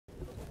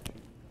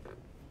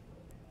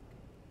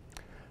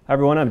Hi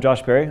everyone, I'm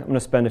Josh Berry. I'm going to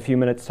spend a few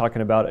minutes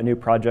talking about a new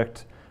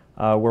project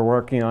we're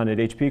working on at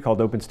HP called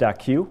OpenStack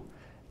Q.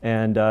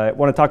 And I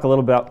want to talk a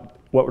little about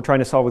what we're trying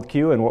to solve with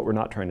Q and what we're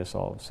not trying to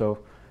solve. So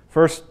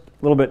first,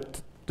 a little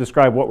bit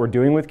describe what we're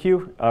doing with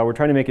Q. We're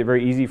trying to make it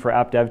very easy for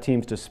app dev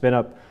teams to spin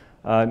up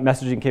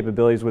messaging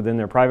capabilities within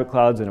their private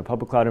clouds in a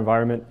public cloud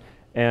environment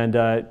and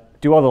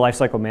do all the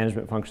lifecycle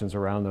management functions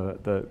around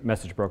the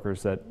message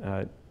brokers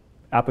that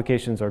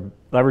applications are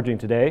leveraging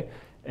today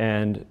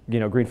and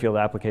greenfield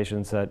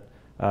applications that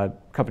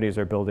companies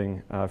are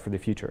building for the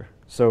future.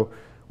 So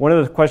one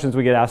of the questions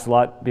we get asked a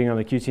lot being on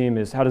the Q team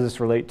is how does this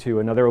relate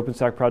to another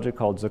OpenStack project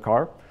called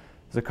ZooKeeper?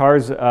 ZooKeeper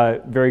is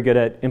very good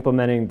at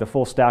implementing the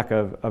full stack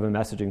of a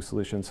messaging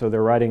solution. So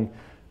they're writing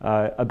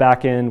a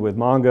backend with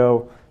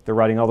Mongo. They're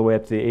writing all the way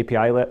up to the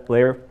API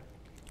layer.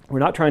 We're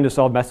not trying to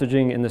solve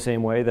messaging in the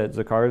same way that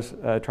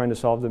ZooKeeper is trying to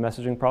solve the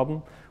messaging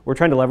problem. We're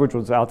trying to leverage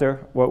what's out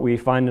there. What we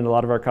find in a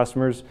lot of our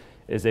customers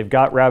is they've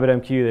got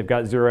RabbitMQ, they've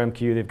got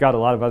ZeroMQ, they've got a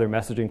lot of other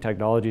messaging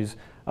technologies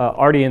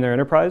already in their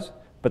enterprise,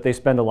 but they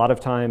spend a lot of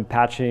time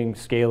patching,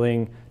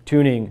 scaling,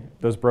 tuning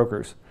those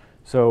brokers.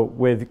 So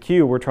with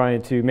Q, we're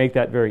trying to make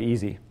that very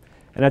easy.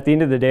 And at the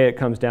end of the day, it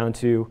comes down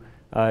to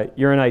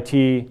you're in IT,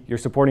 you're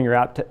supporting your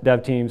app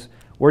dev teams.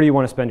 Where do you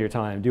want to spend your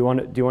time? Do you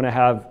want to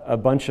have a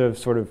bunch of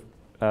sort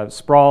of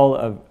sprawl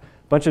of a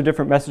bunch of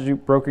different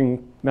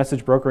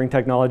message brokering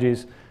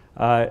technologies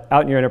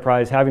out in your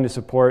enterprise, having to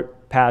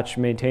support, patch,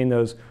 maintain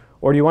those?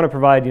 Or do you want to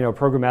provide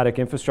programmatic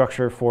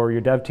infrastructure for your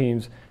dev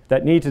teams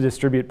that need to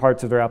distribute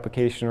parts of their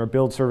application or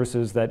build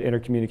services that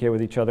intercommunicate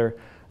with each other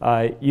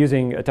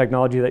using a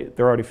technology that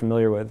they're already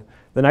familiar with?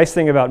 The nice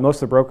thing about most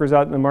of the brokers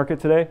out in the market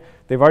today,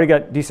 they've already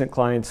got decent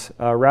clients.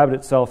 Rabbit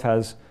itself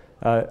has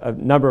a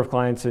number of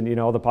clients in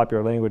all the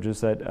popular languages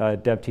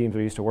that dev teams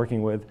are used to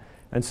working with.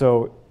 And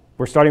so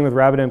we're starting with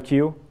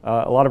RabbitMQ.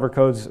 A lot of our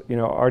code's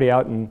already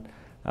out in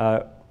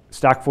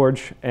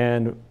StackForge,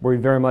 and we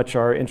very much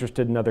are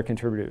interested in other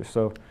contributors.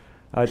 So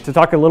to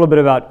talk a little bit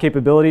about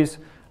capabilities,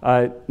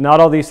 not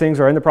all these things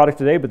are in the product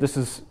today, but this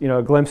is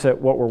a glimpse at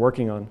what we're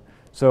working on.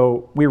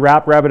 So we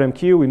wrap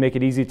RabbitMQ, we make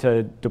it easy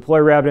to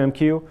deploy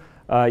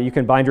RabbitMQ. You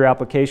can bind your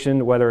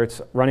application, whether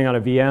it's running on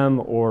a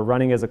VM or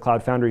running as a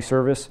Cloud Foundry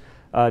service,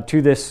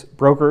 to this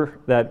broker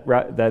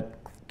that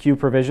Q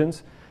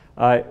provisions.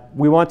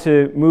 We want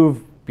to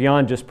move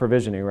beyond just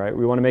provisioning, right?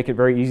 We want to make it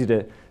very easy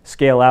to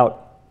scale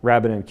out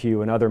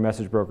RabbitMQ and other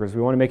message brokers.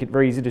 We want to make it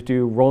very easy to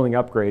do rolling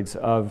upgrades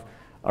of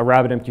a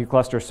RabbitMQ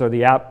cluster so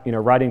the app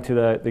writing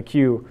to the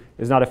queue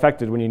is not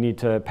affected when you need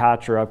to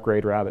patch or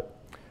upgrade Rabbit.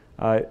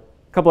 A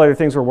couple other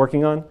things we're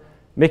working on,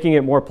 making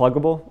it more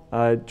pluggable.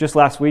 Just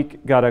last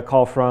week got a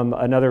call from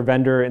another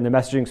vendor in the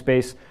messaging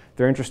space.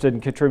 They're interested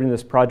in contributing to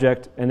this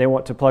project and they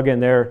want to plug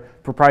in their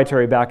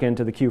proprietary backend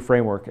to the Q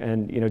framework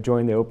and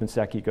join the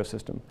OpenStack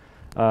ecosystem.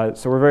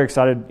 So we're very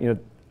excited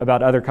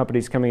about other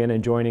companies coming in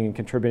and joining and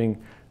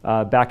contributing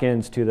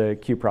backends to the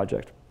Q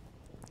project.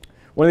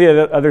 One of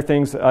the other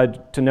things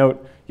to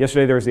note,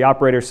 yesterday there was the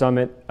Operator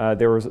Summit.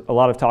 There was a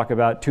lot of talk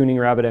about tuning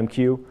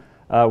RabbitMQ.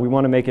 We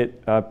want to make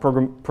it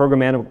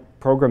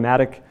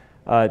programmatic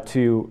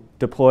to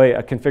deploy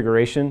a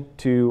configuration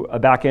to a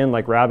backend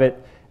like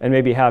Rabbit and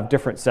maybe have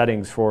different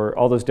settings for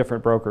all those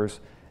different brokers.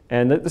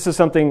 And this is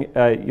something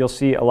you'll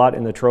see a lot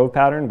in the Trove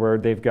pattern where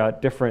they've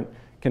got different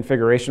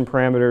configuration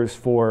parameters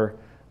for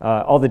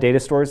all the data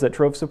stores that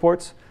Trove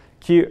supports.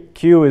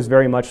 Q is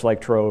very much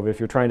like Trove if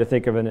you're trying to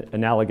think of an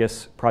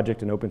analogous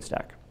project in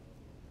OpenStack.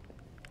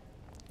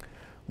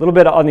 A little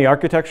bit on the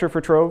architecture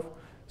for Trove.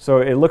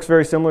 So it looks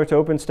very similar to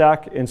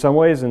OpenStack in some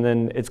ways, and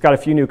then it's got a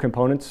few new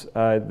components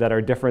that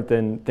are different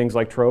than things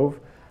like Trove.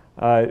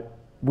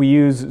 We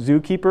use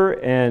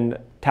ZooKeeper and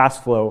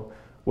TaskFlow,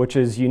 which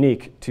is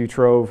unique to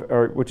Trove,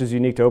 or which is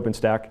unique to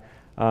OpenStack.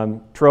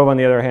 Trove, on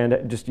the other hand,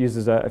 just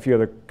uses a few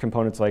other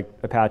components like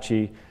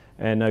Apache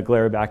and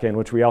Glare backend,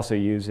 which we also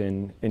use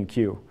in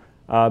Q.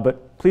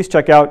 But please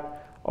check out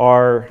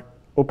our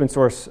open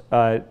source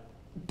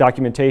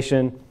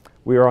documentation.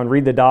 We are on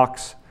Read the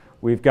Docs.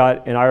 We've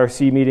got an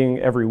IRC meeting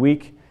every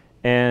week,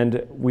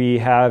 and we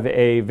have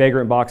a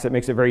Vagrant box that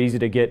makes it very easy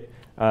to get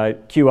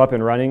Q up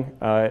and running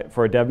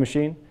for a dev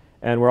machine.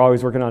 And we're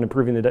always working on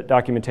improving the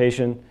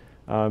documentation.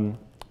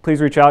 Please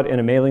reach out in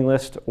a mailing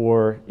list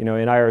or in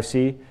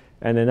IRC,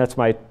 and then that's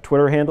my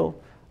Twitter handle.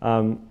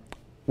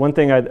 One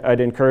thing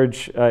I'd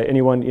encourage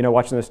anyone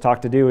watching this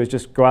talk to do is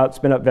just go out,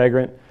 spin up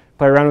Vagrant,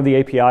 play around with the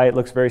API. It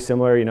looks very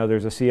similar.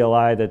 There's a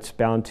CLI that's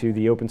bound to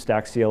the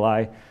OpenStack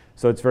CLI.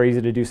 So it's very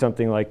easy to do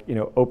something like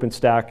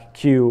OpenStack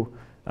Q,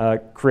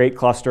 create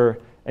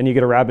cluster, and you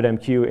get a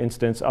RabbitMQ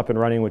instance up and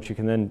running, which you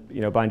can then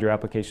bind your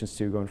applications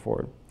to going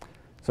forward.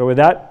 So with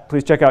that,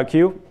 please check out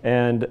Q,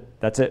 and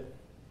that's it.